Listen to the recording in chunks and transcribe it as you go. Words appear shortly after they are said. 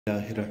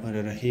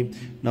Bismillahirrahmanirrahim.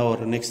 Now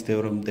our next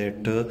theorem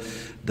that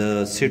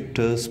the set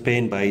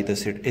spanned by the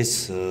set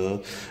S,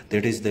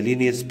 that is the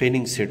linear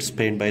spanning set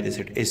spanned by the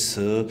set S,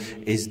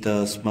 is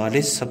the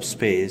smallest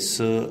subspace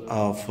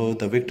of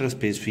the vector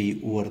space V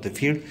over the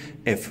field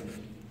F.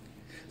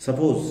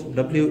 Suppose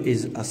W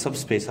is a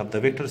subspace of the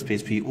vector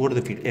space V over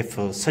the field F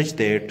such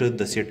that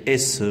the set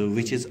S,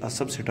 which is a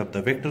subset of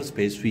the vector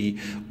space V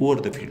over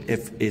the field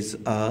F, is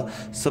a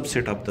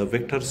subset of the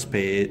vector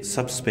space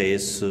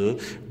subspace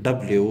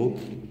W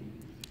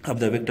of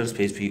the vector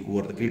space V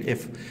over the field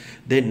F.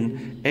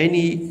 Then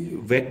any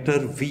vector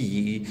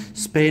V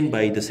spanned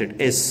by the set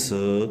S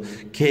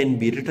can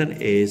be written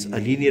as a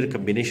linear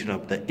combination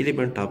of the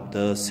element of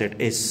the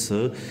set S,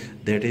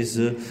 that is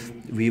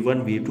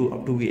V1, V2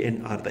 up to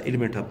Vn are the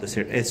element of the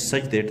set S,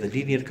 such that the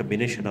linear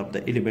combination of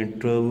the element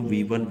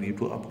V1,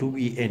 V2 up to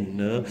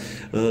Vn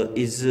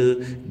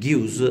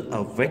gives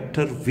a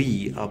vector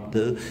V of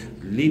the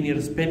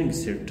linear spanning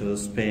set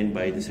spanned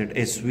by the set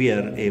S,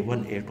 where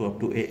A1, A2 up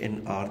to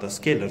An are the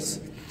scalars.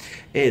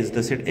 As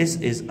the set S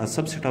is a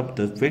subset of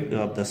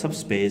the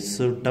subspace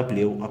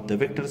W of the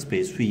vector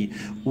space V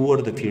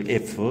over the field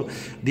F,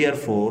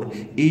 therefore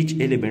each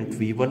element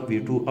V1,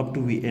 V2 up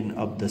to Vn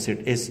of the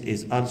set S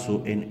is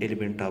also an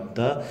element of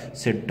the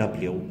set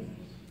W.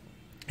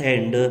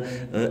 And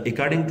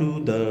according to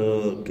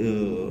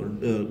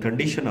the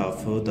condition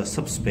of the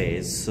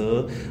subspace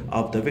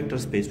of the vector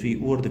space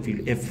V over the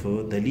field F,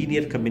 the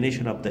linear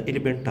combination of the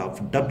element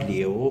of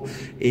W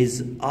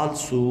is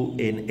also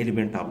an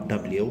element of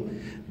W,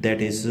 that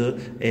is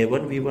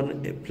A1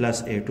 V1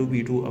 plus A2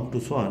 V2 up to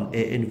so on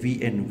An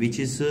Vn, which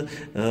is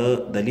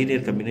the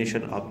linear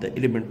combination of the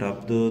element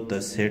of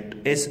the set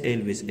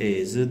SL, which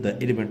is the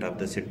element of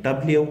the set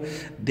W.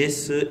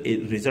 This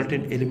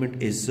resultant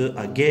element is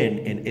again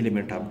an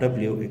element of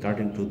W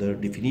according to the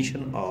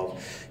definition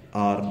of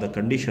or the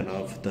condition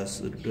of the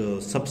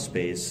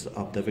subspace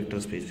of the vector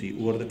space V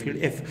over the field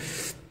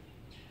F.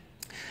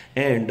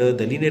 And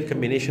the linear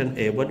combination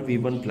A1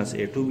 V1 plus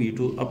A2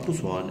 V2 up to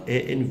so on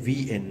An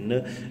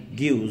Vn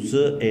gives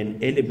an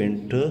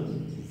element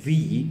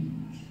V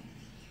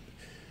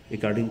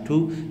according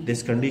to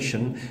this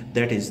condition,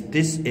 that is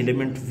this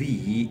element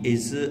V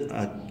is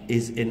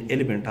an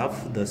element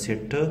of the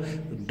set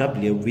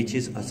W, which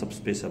is a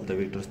subspace of the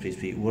vector space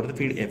V over the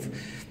field F.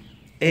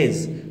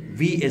 As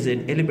V is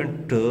an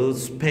element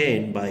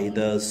spanned by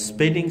the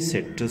spanning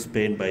set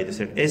spanned by the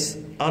set S,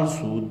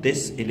 also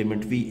this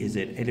element V is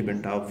an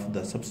element of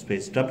the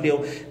subspace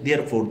W.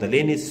 Therefore, the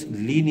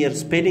linear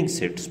spanning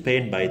set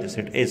spanned by the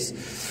set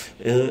S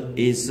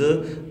is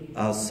a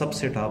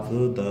subset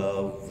of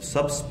the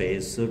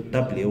subspace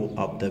W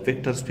of the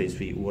vector space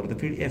V over the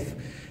field F.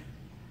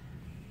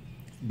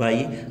 By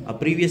a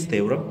previous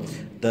theorem,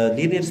 the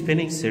linear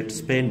spanning set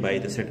spanned by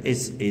the set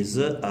S is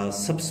a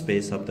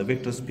subspace of the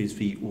vector space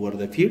V over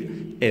the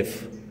field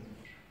F.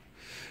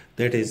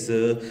 That is,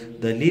 the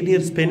linear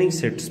spanning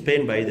set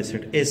spanned by the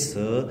set S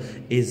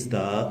is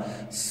the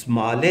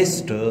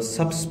smallest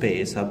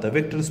subspace of the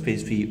vector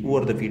space V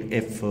over the field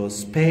F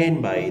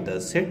spanned by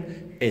the set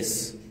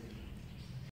S.